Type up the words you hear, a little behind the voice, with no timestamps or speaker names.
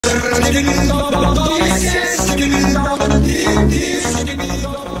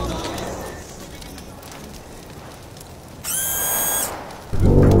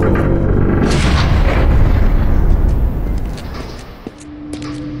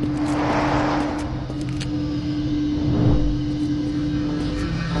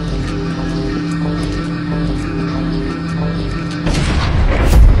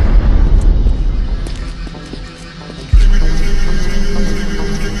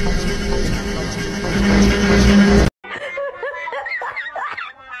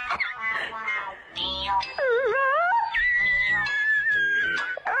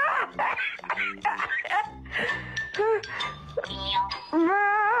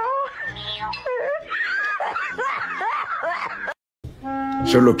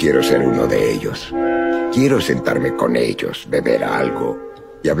Solo quiero ser uno de ellos. Quiero sentarme con ellos, beber algo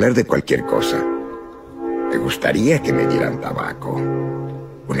y hablar de cualquier cosa. Me gustaría que me dieran tabaco,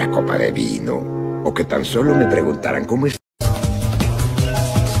 una copa de vino, o que tan solo me preguntaran cómo es.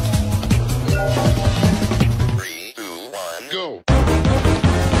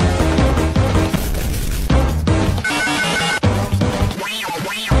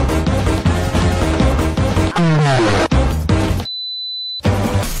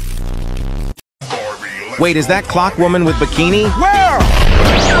 Wait, is that clock woman with bikini? Where?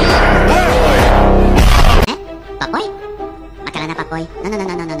 Papoy? Akala na Papoy?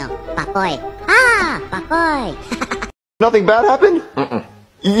 No. Papoy. Ah, Papoy. Nothing bad happened?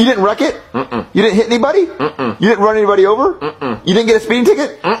 You didn't wreck it? You didn't hit anybody? You didn't run anybody over? You didn't get a speeding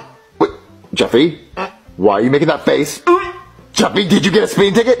ticket? Wait, Jeffy? Why are you making that face? Jeffy, did you get a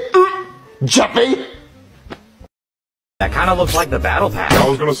speeding ticket? Jeffy? That kind of looks like the battle pass. I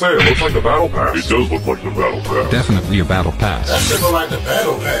was gonna say, it looks like the battle pass. It does look like the battle pass. Definitely a battle pass. That should look like the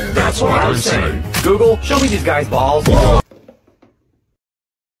battle pass. That's what I was saying. Google, show me these guys' balls.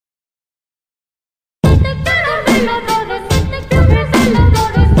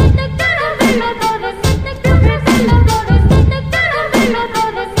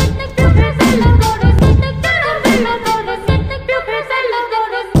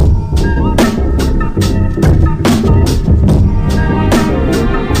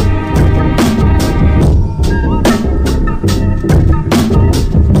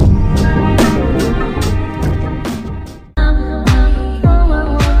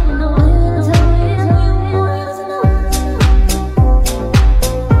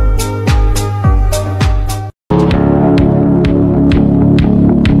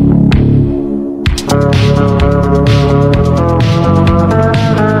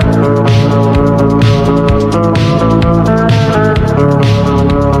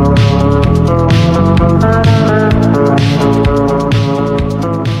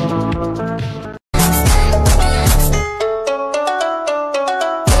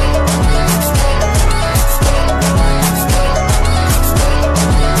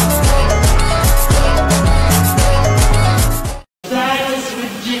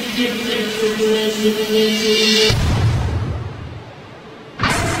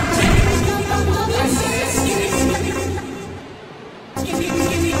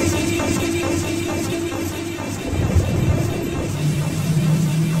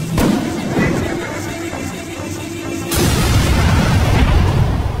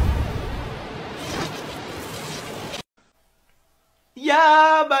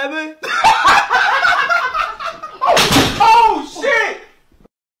 Yeah, baby. Oh shit!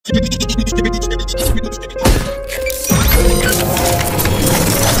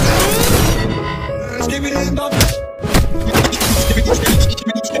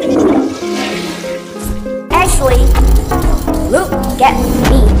 Ashley, look at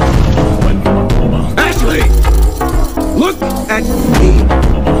me. Ashley! Look at me!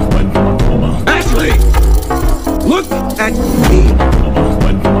 Ashley! Look at me!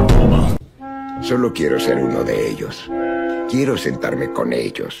 Solo quiero ser uno de ellos. Quiero sentarme con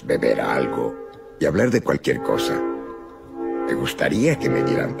ellos, beber algo y hablar de cualquier cosa. Me gustaría que me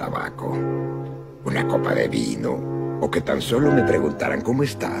dieran tabaco, una copa de vino, o que tan solo me preguntaran cómo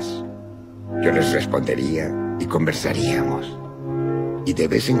estás. Yo les respondería y conversaríamos. Y de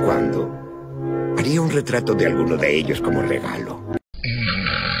vez en cuando haría un retrato de alguno de ellos como regalo.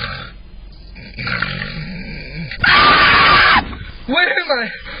 Where am I?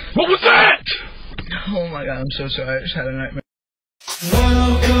 What was that? Oh my god, I'm so sorry. I just had a nightmare.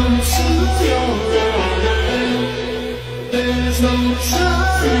 Welcome to your world. There's no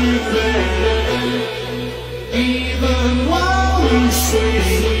time there. Even while we sleep,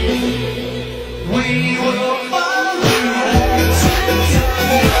 we will find you.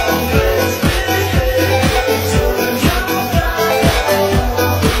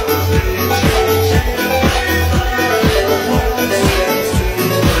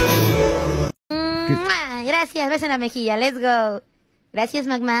 beso en la mejilla. Let's go. Gracias,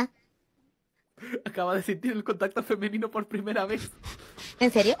 Magma. Acaba de sentir el contacto femenino por primera vez.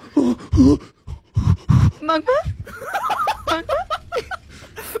 ¿En serio? ¿Magma? ¿Magma?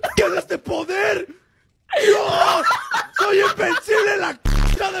 ¿Qué es este poder? ¡Dios! ¡Soy invencible en la c***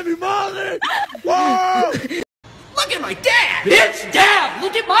 de mi madre! ¡Wow! Look at my dad! Bitch, dad!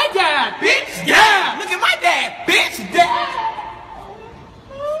 Look at my dad! Bitch, dad! Look at my dad! Bitch, dad!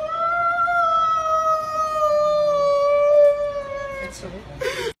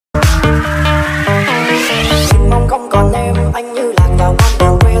 Mong không còn em, anh như lạc vào con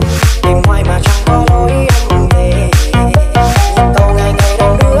đường quên. Tìm hoài mà chẳng có lối anh về. Nhịp tàu ngày ngày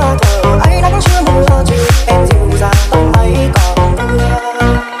đông đưa thở ấy nắng chưa mưa chiều. Em dịu dàng tóc ấy còn mưa.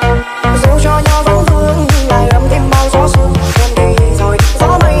 Dù cho nhau vẫn vương lại ấm thêm bao gió xuân. Em đi rồi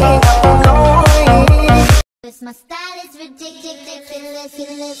gió mây ngập lối. My style is ridiculous.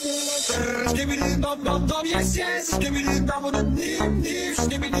 Skibidi dum dum dum, yes yes. Skibidi dum dum dim dim.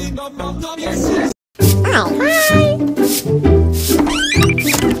 Skibidi dum dum dum, yes yes.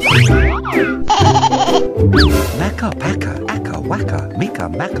 Maka paka, aka waka, mika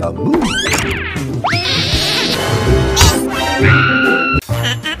maka moo.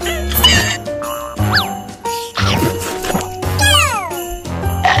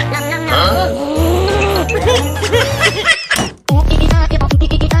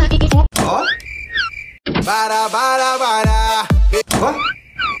 Bada bada bada. What?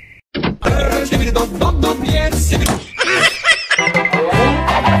 Skibidi dum dum dum, yes.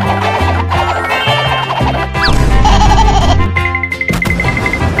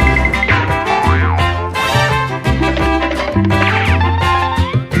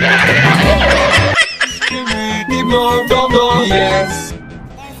 Dum dum dum, yes.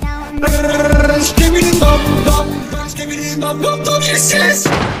 Skibidi dum dum, skibidi dum dum dum, yes yes.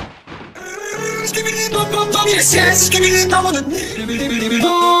 Skibidi dum dum dum, yes yes. Skibidi dum dum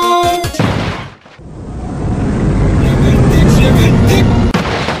dum.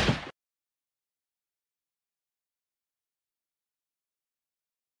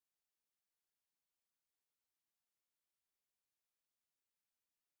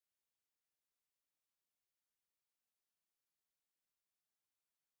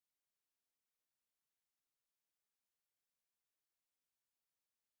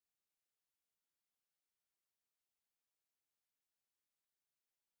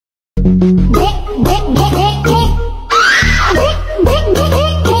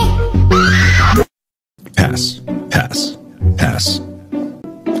 Pass, pass, pass.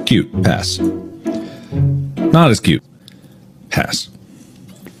 Cute, pass. Not as cute. Pass.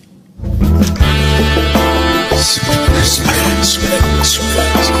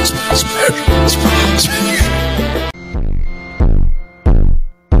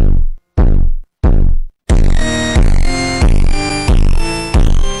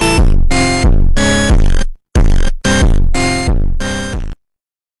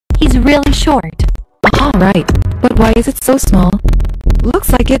 He's really short. Alright, but why is it so small?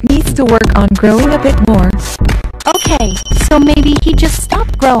 Looks like it needs to work on growing a bit more. Okay, so maybe he just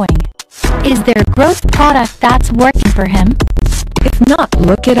stopped growing. Is there a growth product that's working for him? If not,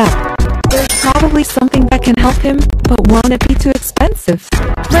 look it up. There's probably something that can help him, but won't it be too expensive?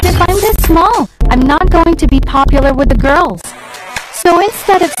 But if I'm this small, I'm not going to be popular with the girls. So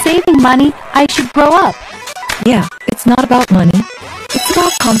instead of saving money, I should grow up. Yeah, it's not about money. It's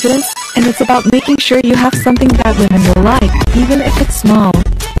about confidence, and it's about making sure you have something that women will like, even if it's small.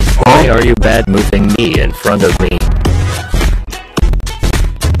 Why are you bad-moving me in front of me?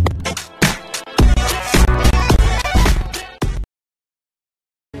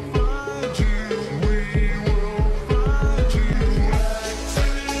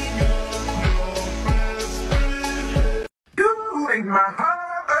 Take my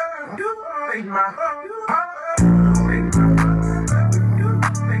heart, you take my heart, you take my heart, you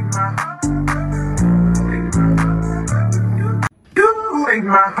take my heart, you take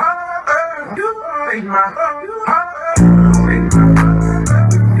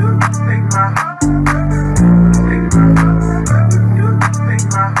my heart, you take my heart, you take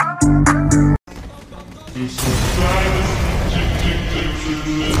my heart.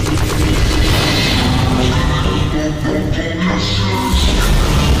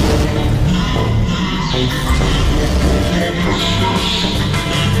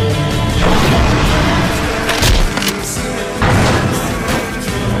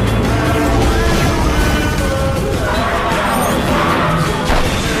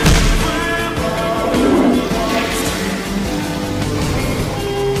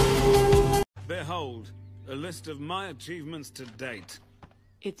 Behold, a list of my achievements to date.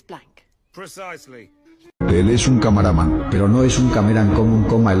 It's blank. Precisely. Él es un cameraman, pero no es un cameraman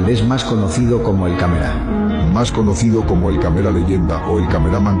común, él es más conocido como el camera. Más conocido como el camera leyenda o el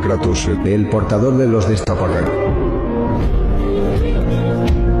cameraman Kratos. El portador de los destapadores.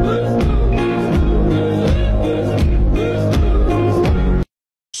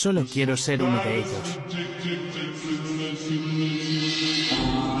 Solo quiero ser uno de ellos.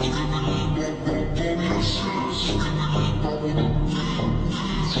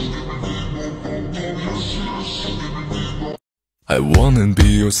 I wanna be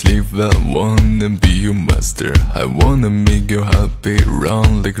your slave, I wanna be your master. I wanna make you happy,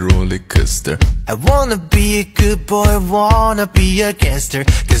 round like a roller coaster. I wanna be a good boy, wanna be a gangster.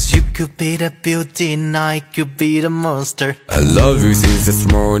 Cause you could be the beauty and I could be the monster. I love you since this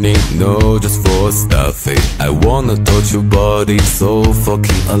morning, no just for stuffing. I wanna touch your body, so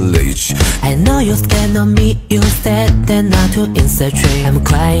fucking unleashed. I know you're scared of me, you said that not to insert tray. I'm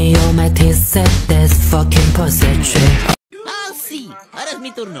crying on my teeth, said that's fucking possession. Sí, ahora es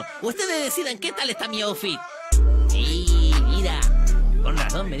mi turno. Ustedes decidan qué tal está mi outfit. Sí, mira. Con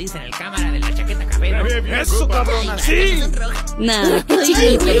razón me dicen el cámara de la chaqueta café. ¡Eso, cabrona! ¡Sí! Nah,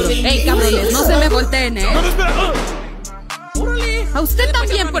 chiquito. Ey, cabrones, no se me volteen, ¿eh? ¡No, espera! ¡Órale! A usted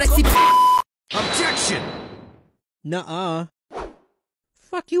también por exhibir. Objection! Nuh-uh.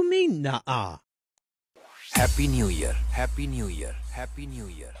 Fuck you mean, nuh-uh? Happy New Year, Happy New Year, Happy New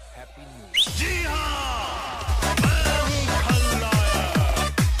Year, Happy New Year.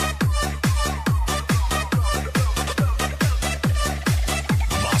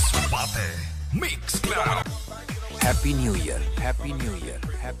 Mix claro. Happy New Year, Happy New Year,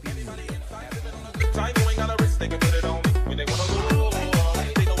 Happy New Year.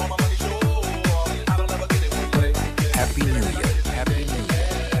 Happy New Year, Happy New Year.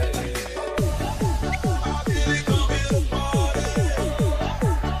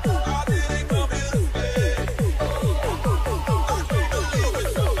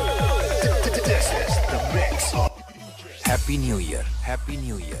 Happy New Year, Happy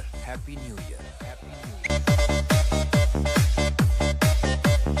New Year, Happy New Year, Happy New Year.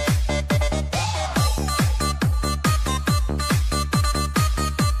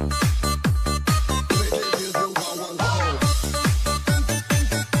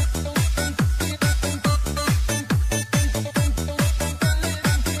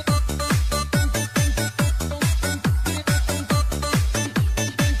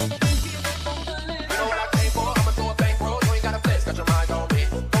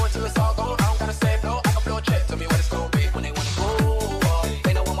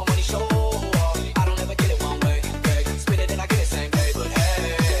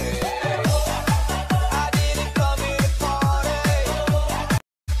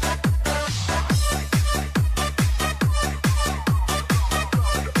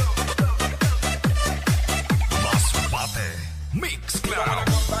 Mix claro.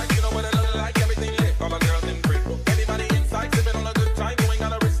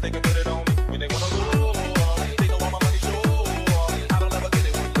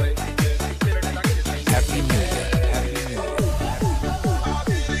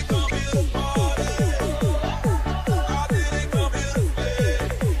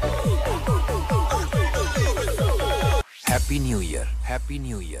 Happy New Year, Happy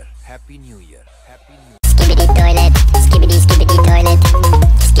New Year, Happy New Year, Happy New Year. Skibidi toilet, skibidi skibidi toilet,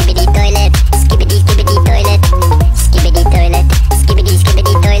 skibidi toilet, skibidi skibidi toilet, skibidi toilet, skibidi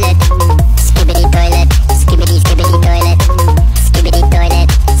skibidi toilet.